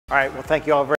All right, well, thank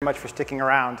you all very much for sticking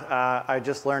around. I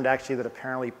just learned actually that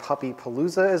apparently Puppy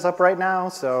Palooza is up right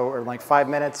now, or in like 5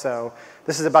 minutes, so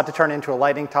this is about to turn into a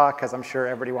lightning talk because I'm sure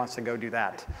everybody wants to go do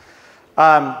that.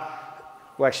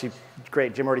 Well, actually,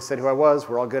 great, Jim already said who I was,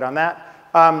 we're all good on that.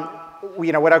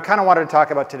 What I kind of wanted to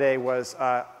talk about today was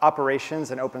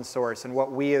operations and open source and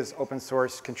what we as open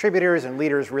source contributors and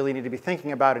leaders really need to be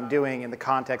thinking about and doing in the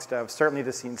context of certainly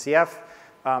the CNCF,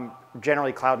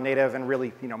 generally cloud native, and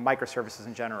really microservices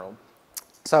in general.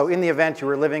 So in the event you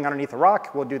were living underneath a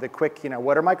rock, we'll do the quick,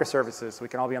 what are microservices so we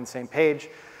can all be on the same page.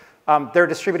 They're a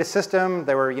distributed system.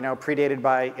 They were predated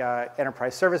by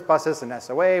enterprise service buses and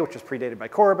SOA, which was predated by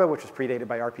Corba, which was predated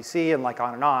by RPC, and like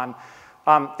on and on.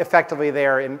 Effectively, they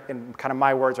are, in kind of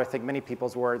my words, or I think many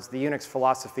people's words, the Unix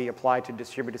philosophy applied to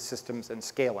distributed systems and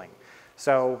scaling.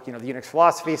 So the Unix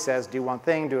philosophy says do one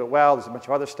thing, do it well. There's a bunch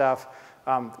of other stuff.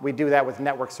 We do that with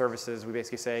network services. We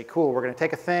basically say, cool, we're going to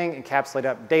take a thing, encapsulate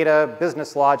up data,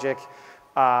 business logic,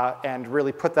 and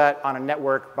really put that on a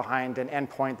network behind an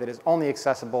endpoint that is only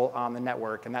accessible on the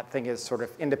network, and that thing is sort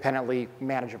of independently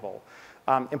manageable.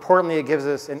 Importantly, it gives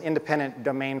us an independent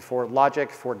domain for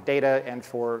logic, for data, and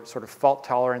for sort of fault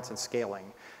tolerance and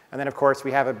scaling. And then, of course,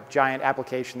 we have a giant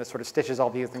application that sort of stitches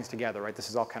all these things together, right? This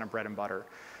is all kind of bread and butter.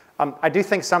 I do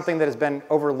think something that has been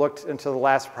overlooked until the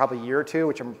last probably year or two,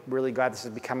 which I'm really glad this is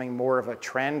becoming more of a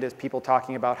trend, is people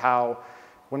talking about how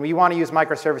when we want to use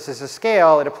microservices to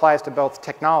scale, it applies to both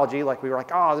technology, like we were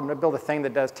like, oh, I'm going to build a thing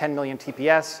that does 10 million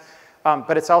TPS,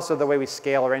 but it's also the way we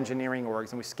scale our engineering orgs,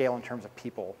 and we scale in terms of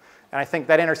people. And I think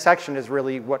that intersection is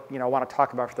really what I want to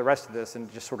talk about for the rest of this,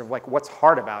 and just sort of like what's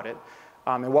hard about it,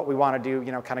 and what we want to do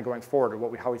kind of going forward,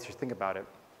 or how we should think about it.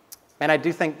 And I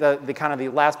do think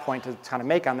the last point to kind of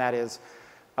make on that is,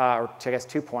 or I guess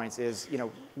 2 points, is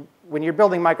when you're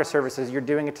building microservices, you're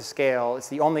doing it to scale. It's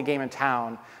the only game in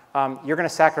town. You're going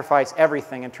to sacrifice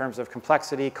everything in terms of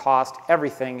complexity, cost,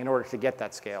 everything in order to get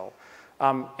that scale.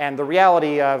 And the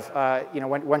reality of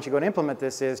once you go and implement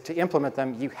this is to implement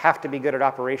them, you have to be good at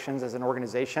operations as an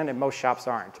organization, and most shops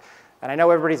aren't. And I know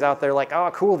everybody's out there like,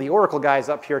 oh, cool, the Oracle guy's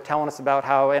up here telling us about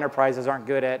how enterprises aren't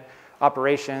good at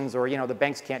operations, or the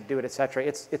banks can't do it, et cetera.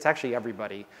 It's actually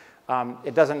everybody.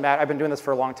 It doesn't matter. I've been doing this for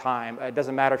a long time. It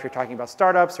doesn't matter if you're talking about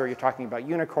startups or you're talking about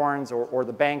unicorns or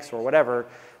the banks or whatever.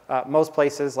 Most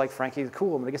places, like Frankie, cool,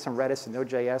 I'm going to get some Redis and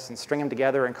Node.js and string them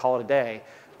together and call it a day.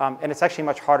 And it's actually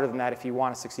much harder than that if you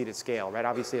want to succeed at scale, right?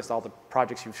 Obviously, it's all the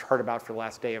projects you've heard about for the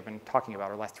last day I've been talking about,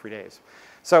 or the last 3 days.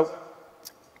 So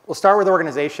we'll start with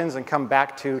organizations and come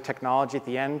back to technology at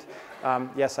the end.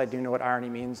 Yes, I do know what irony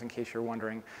means, in case you're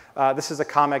wondering. This is a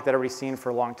comic that everybody's seen for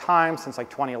a long time, since like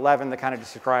 2011, that kind of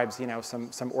describes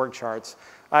some org charts.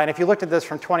 And if you looked at this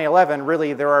from 2011,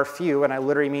 really there are a few, and I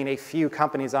literally mean a few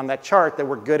companies on that chart that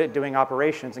were good at doing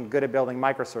operations and good at building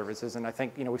microservices. And I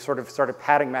think we sort of started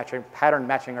pattern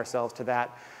matching ourselves to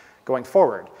that going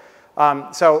forward.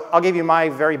 So I'll give you my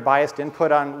very biased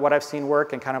input on what I've seen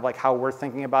work and kind of like how we're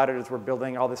thinking about it as we're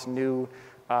building all this new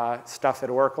stuff at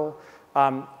Oracle.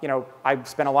 I've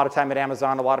spent a lot of time at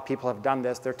Amazon. A lot of people have done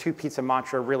this. Their two-pizza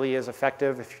mantra really is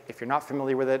effective if you're not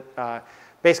familiar with it.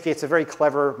 Basically, it's a very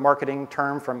clever marketing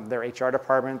term from their HR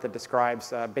department that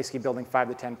describes basically building 5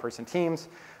 to 10 person teams.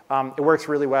 It works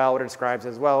really well. What it describes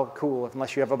as, well, cool,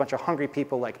 unless you have a bunch of hungry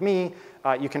people like me,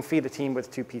 you can feed the team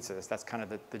with 2 pizzas. That's kind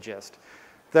of the gist.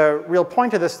 The real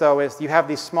point of this, though, is you have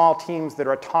these small teams that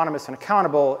are autonomous and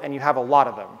accountable, and you have a lot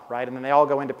of them, right? And then they all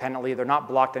go independently. They're not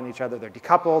blocked on each other. They're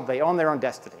decoupled. They own their own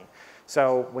destiny.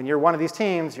 So when you're one of these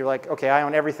teams, you're like, OK, I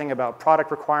own everything about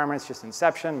product requirements, just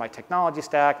inception, my technology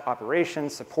stack,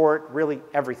 operations, support, really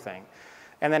everything.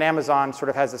 And then Amazon sort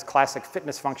of has this classic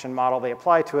fitness function model they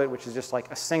apply to it, which is just like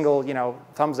a single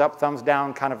thumbs up, thumbs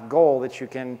down kind of goal that you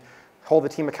can hold the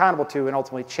team accountable to and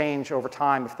ultimately change over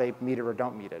time if they meet it or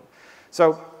don't meet it.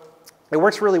 So it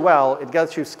works really well. It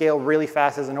lets you scale really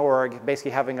fast as an org,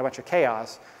 basically having a bunch of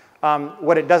chaos.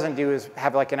 What it doesn't do is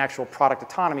have like an actual product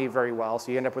autonomy very well.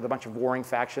 So you end up with a bunch of warring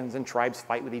factions, and tribes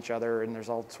fight with each other, and there's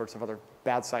all sorts of other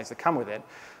bad sides that come with it.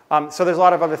 So there's a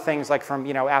lot of other things like from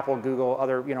Apple, Google,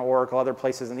 other Oracle, other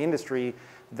places in the industry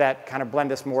that kind of blend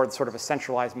this more sort of a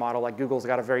centralized model. Like Google's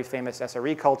got a very famous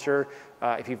SRE culture.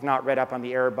 If you've not read up on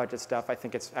the error budget stuff, I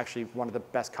think it's actually one of the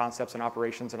best concepts in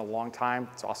operations in a long time.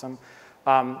 It's awesome.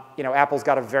 Apple's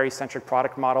got a very centric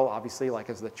product model, obviously, like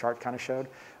as the chart kind of showed.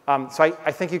 So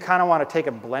I think you kind of want to take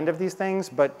a blend of these things,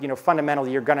 but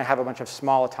fundamentally you're going to have a bunch of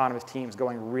small autonomous teams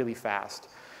going really fast.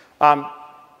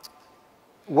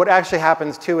 What actually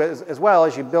happens too as well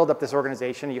as you build up this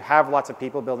organization, you have lots of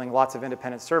people building lots of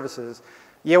independent services.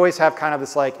 You always have kind of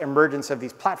this like emergence of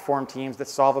these platform teams that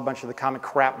solve a bunch of the common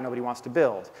crap nobody wants to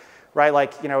build. right?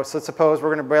 Like, so suppose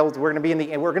we're going to be in the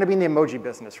emoji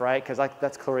business, right? Because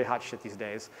that's clearly hot shit these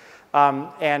days.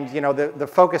 And the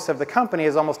focus of the company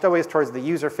is almost always towards the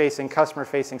user-facing,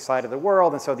 customer-facing side of the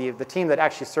world. And so the team that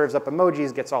actually serves up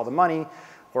emojis gets all the money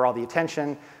or all the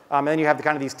attention. And then you have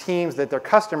kind of these teams that their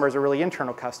customers are really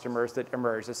internal customers that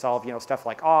emerge that solve stuff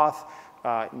like auth.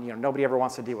 Nobody ever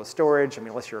wants to deal with storage. I mean,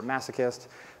 unless you're a masochist.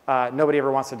 Nobody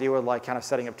ever wants to deal with like kind of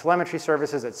setting up telemetry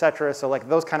services, et cetera. So like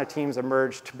those kind of teams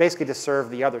emerge to basically to serve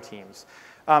the other teams.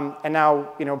 And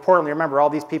now, importantly, remember, all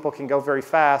these people can go very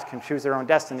fast, can choose their own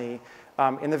destiny.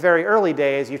 In the very early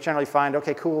days, you generally find,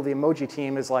 okay, cool, the emoji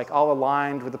team is like all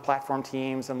aligned with the platform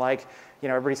teams, and like,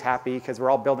 everybody's happy because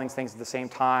we're all building things at the same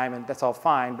time, and that's all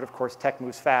fine. But of course, tech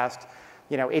moves fast.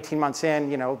 18 months in,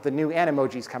 the new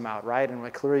Animojis come out, right? And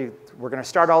like, clearly, we're going to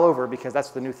start all over because that's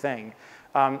the new thing.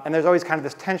 And there's always kind of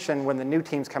this tension when the new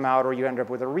teams come out, or you end up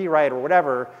with a rewrite or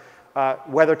whatever,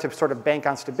 whether to sort of bank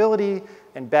on stability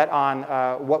and bet on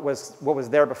what was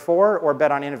there before, or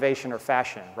bet on innovation or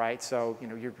fashion, right? So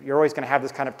you're always going to have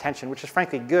this kind of tension, which is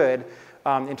frankly good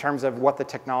in terms of what the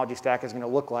technology stack is going to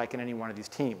look like in any one of these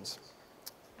teams.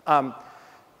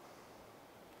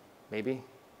 Maybe,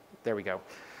 there we go.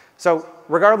 So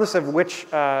regardless of which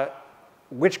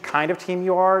kind of team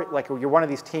you are, like you're one of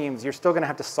these teams, you're still going to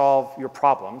have to solve your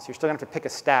problems. You're still going to have to pick a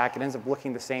stack. It ends up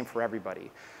looking the same for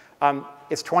everybody.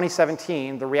 It's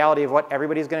 2017. The reality of what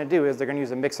everybody's going to do is they're going to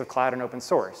use a mix of cloud and open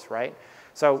source, right?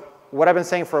 So what I've been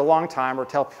saying for a long time, or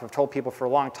have told people for a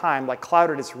long time, like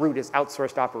cloud at its root is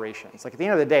outsourced operations. Like at the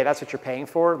end of the day, that's what you're paying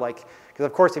for. Like, because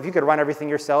of course, if you could run everything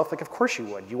yourself, like of course you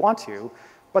would. You want to,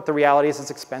 but the reality is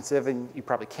it's expensive and you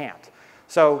probably can't.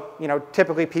 So,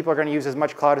 typically people are going to use as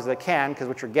much cloud as they can, because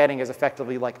what you're getting is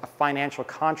effectively like a financial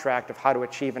contract of how to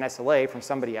achieve an SLA from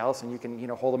somebody else, and you can,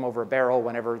 hold them over a barrel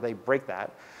whenever they break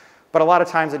that. But a lot of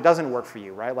times it doesn't work for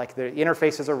you, right? Like the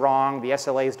interfaces are wrong, the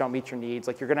SLAs don't meet your needs.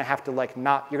 Like you're going to have to you're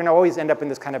going to always end up in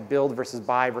this kind of build versus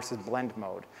buy versus blend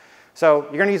mode. So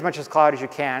you're going to use as much as cloud as you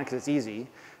can because it's easy.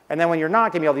 And then when you're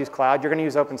not going to be able to use cloud, you're going to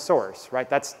use open source, right?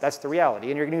 That's the reality.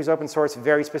 And you're going to use open source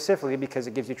very specifically because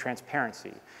it gives you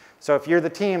transparency. So if you're the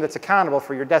team that's accountable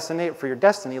for your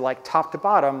destiny, like top to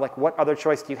bottom, like what other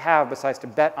choice do you have besides to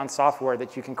bet on software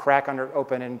that you can crack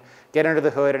open and get under the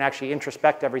hood and actually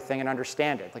introspect everything and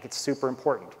understand it? Like it's super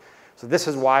important. So this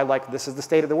is why, like, this is the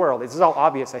state of the world. This is all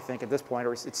obvious, I think, at this point,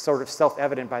 or it's sort of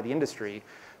self-evident by the industry.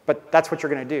 But that's what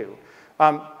you're going to do.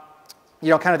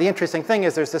 Kind of the interesting thing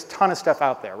is there's this ton of stuff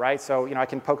out there, right? So, I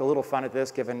can poke a little fun at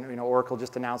this, given, Oracle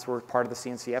just announced we're part of the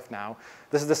CNCF now.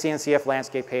 This is the CNCF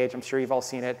landscape page. I'm sure you've all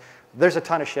seen it. There's a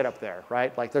ton of shit up there,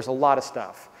 right? Like, there's a lot of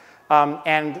stuff.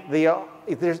 And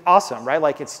there's awesome, right?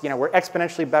 Like, it's, we're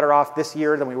exponentially better off this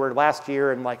year than we were last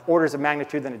year, and like orders of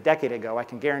magnitude than a decade ago, I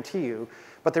can guarantee you.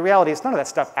 But the reality is none of that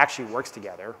stuff actually works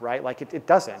together, right? Like, it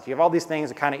doesn't. You have all these things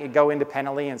that kind of go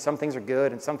independently, and some things are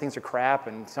good, and some things are crap,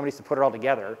 and somebody needs to put it all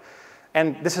together.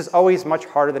 And this is always much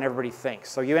harder than everybody thinks.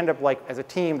 So you end up like, as a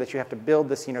team, that you have to build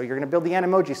this, you're going to build the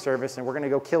Animoji service, and we're going to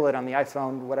go kill it on the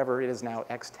iPhone, whatever it is now,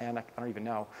 X10, I don't even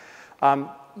know.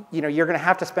 You're going to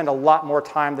have to spend a lot more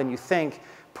time than you think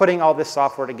putting all this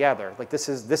software together. Like this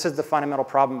is the fundamental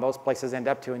problem most places end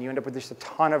up to, and you end up with just a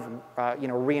ton of,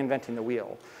 reinventing the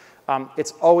wheel.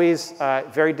 It's always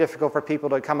very difficult for people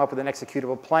to come up with an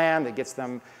executable plan that gets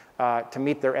them to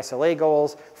meet their SLA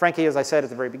goals. Frankly, as I said at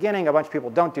the very beginning, a bunch of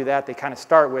people don't do that. They kind of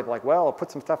start with like, well, I'll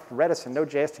put some stuff from Redis and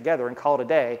Node.js together and call it a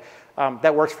day.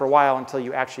 That works for a while until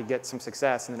you actually get some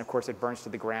success, and then of course it burns to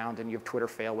the ground, and you have Twitter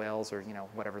fail whales, or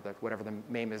whatever the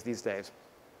meme is these days.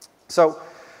 So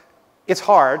it's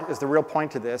hard is the real point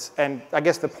to this, and I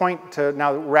guess the point to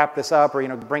now wrap this up, or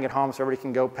bring it home so everybody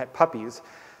can go pet puppies.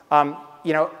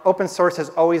 Open source has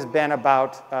always been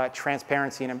about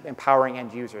transparency and empowering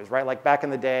end users, right? Like back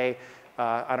in the day,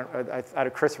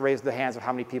 Chris raised the hands of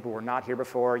how many people were not here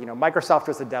before. Microsoft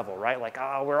was the devil, right? Like,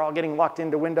 oh, we're all getting locked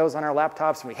into Windows on our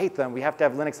laptops, and we hate them. We have to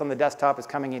have Linux on the desktop. It's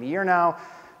coming in a year now.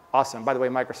 Awesome. By the way,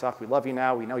 Microsoft, we love you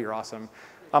now. We know you're awesome.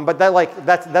 But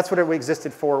that's what it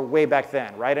existed for way back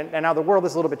then, right? And now the world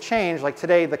is a little bit changed. Like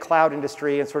today, the cloud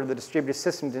industry and sort of the distributed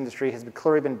systems industry has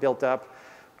clearly been built up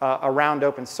around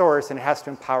open source, and it has to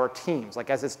empower teams,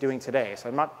 like as it's doing today. So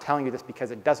I'm not telling you this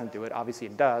because it doesn't do it. Obviously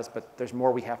it does, but there's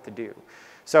more we have to do.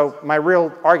 So my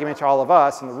real argument to all of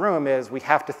us in the room is we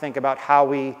have to think about how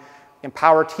we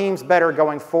empower teams better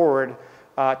going forward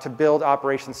to build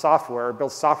operations software, or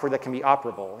build software that can be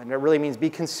operable. And it really means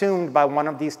be consumed by one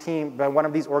of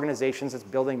these organizations that's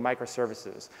building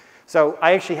microservices. So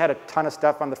I actually had a ton of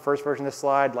stuff on the first version of this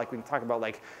slide. Like we can talk about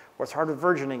like what's hard with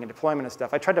versioning and deployment and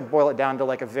stuff. I tried to boil it down to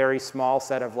like a very small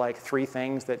set of like 3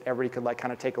 things that everybody could like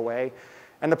kind of take away.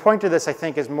 And the point of this, I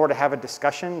think, is more to have a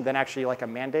discussion than actually like a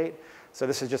mandate. So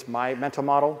this is just my mental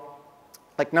model.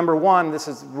 Like number one, this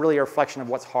is really a reflection of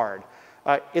what's hard.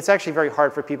 It's actually very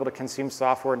hard for people to consume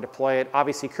software and deploy it.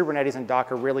 Obviously, Kubernetes and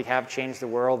Docker really have changed the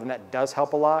world, and that does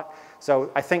help a lot.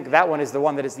 So I think that one is the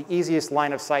one that is the easiest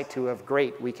line of sight to of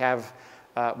great. We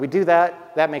do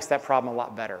that. That makes that problem a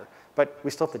lot better. But we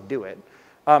still have to do it.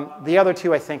 The other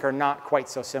two, I think, are not quite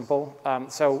so simple.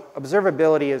 So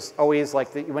observability is always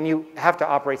like when you have to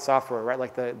operate software, right?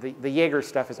 Like the Jaeger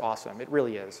stuff is awesome. It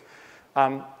really is.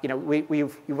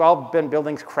 We've all been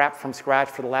building crap from scratch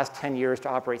for the last 10 years to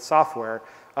operate software.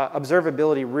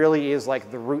 Observability really is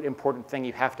like the root important thing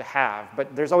you have to have.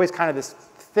 But there's always kind of this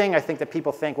thing, I think, that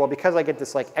people think, well, because I get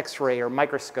this like X-ray or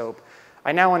microscope,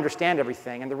 I now understand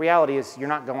everything. And the reality is you're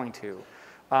not going to.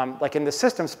 Like in the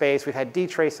system space, we've had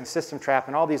dtrace and system trap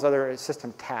and all these other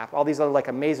system tap, all these other like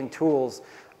amazing tools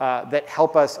that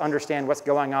help us understand what's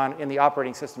going on in the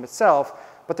operating system itself.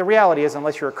 But the reality is,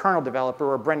 unless you're a kernel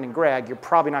developer or Brendan Gregg, you're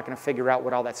probably not going to figure out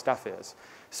what all that stuff is.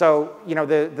 So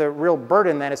the real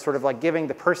burden then is sort of like giving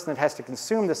the person that has to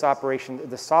consume this operation,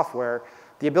 this software,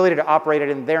 the ability to operate it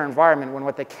in their environment when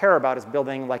what they care about is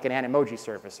building like an Animoji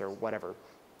service or whatever.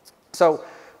 So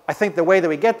I think the way that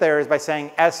we get there is by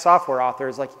saying, as software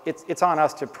authors, like it's on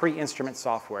us to pre-instrument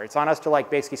software. It's on us to like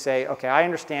basically say, OK, I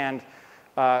understand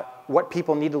what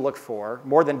people need to look for,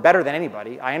 better than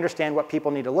anybody. I understand what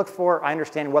people need to look for. I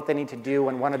understand what they need to do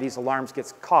when one of these alarms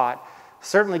gets caught.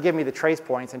 Certainly give me the trace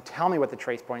points and tell me what the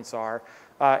trace points are.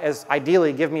 As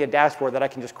ideally, give me a dashboard that I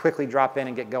can just quickly drop in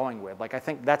and get going with. Like I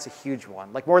think that's a huge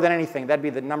one. Like more than anything, that'd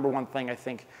be the number one thing I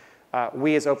think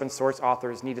we as open source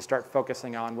authors need to start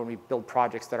focusing on when we build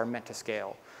projects that are meant to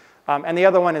scale. And the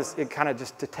other one is, it kind of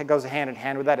just goes hand in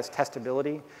hand with that, is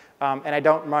testability. And I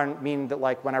don't mean that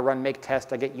like when I run make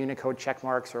test, I get Unicode check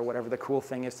marks or whatever the cool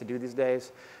thing is to do these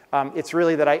days. It's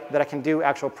really that I can do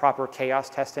actual proper chaos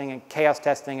testing. And chaos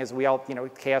testing is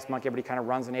Chaos Monkey, everybody kind of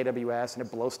runs in AWS and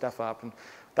it blows stuff up. And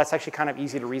that's actually kind of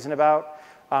easy to reason about.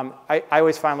 I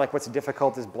always find like what's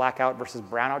difficult is blackout versus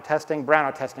brownout testing.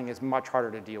 Brownout testing is much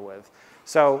harder to deal with.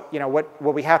 So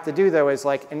what we have to do though is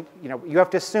like, you have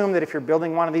to assume that if you're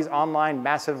building one of these online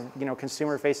massive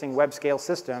consumer-facing web scale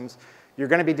systems, you're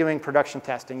going to be doing production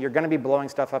testing. You're going to be blowing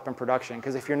stuff up in production,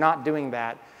 because if you're not doing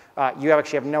that, you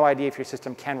actually have no idea if your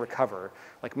system can recover.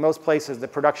 Like most places, the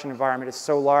production environment is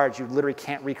so large you literally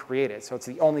can't recreate it. So it's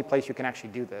the only place you can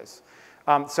actually do this.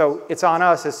 So it's on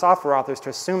us as software authors to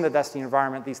assume that that's the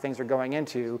environment these things are going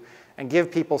into, and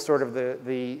give people sort of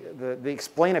the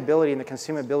explainability and the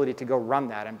consumability to go run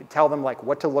that, and tell them like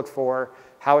what to look for,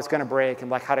 how it's going to break,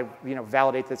 and like how to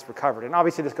validate that it's recovered. And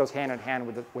obviously this goes hand in hand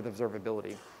with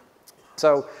observability.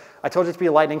 So I told you it to be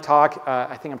a lightning talk.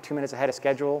 I think I'm 2 minutes ahead of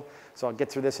schedule, so I'll get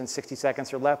through this in 60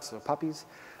 seconds or less. So puppies.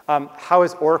 How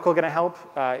is Oracle going to help?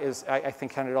 I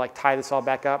think kind of like tie this all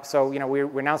back up. So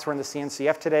we announced we're in the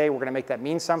CNCF today. We're going to make that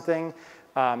mean something.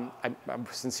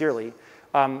 Sincerely.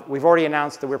 We've already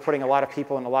announced that we're putting a lot of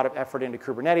people and a lot of effort into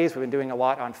Kubernetes. We've been doing a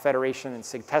lot on federation and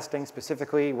SIG testing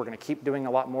specifically. We're going to keep doing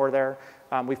a lot more there.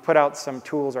 We've put out some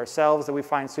tools ourselves that we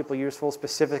find super useful,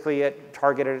 specifically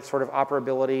targeted at sort of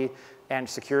operability and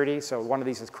security. So one of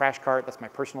these is CrashCart. That's my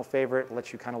personal favorite. It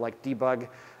lets you kind of like debug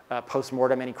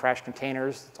post-mortem any crash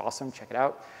containers. It's awesome. Check it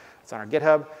out. It's on our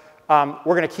GitHub.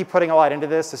 We're going to keep putting a lot into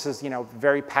this. This is,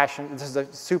 very passionate. This is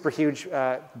a super huge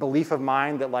belief of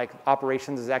mine that like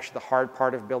operations is actually the hard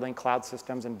part of building cloud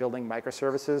systems and building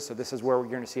microservices. So this is where we're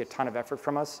going to see a ton of effort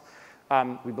from us.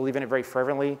 We believe in it very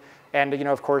fervently. And,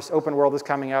 of course, Open World is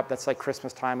coming up. That's like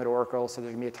Christmas time at Oracle, so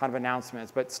there's going to be a ton of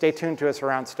announcements. But stay tuned to us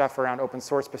around stuff around open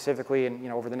source specifically. And,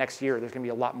 over the next year, there's going to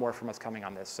be a lot more from us coming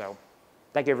on this. So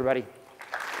thank you, everybody.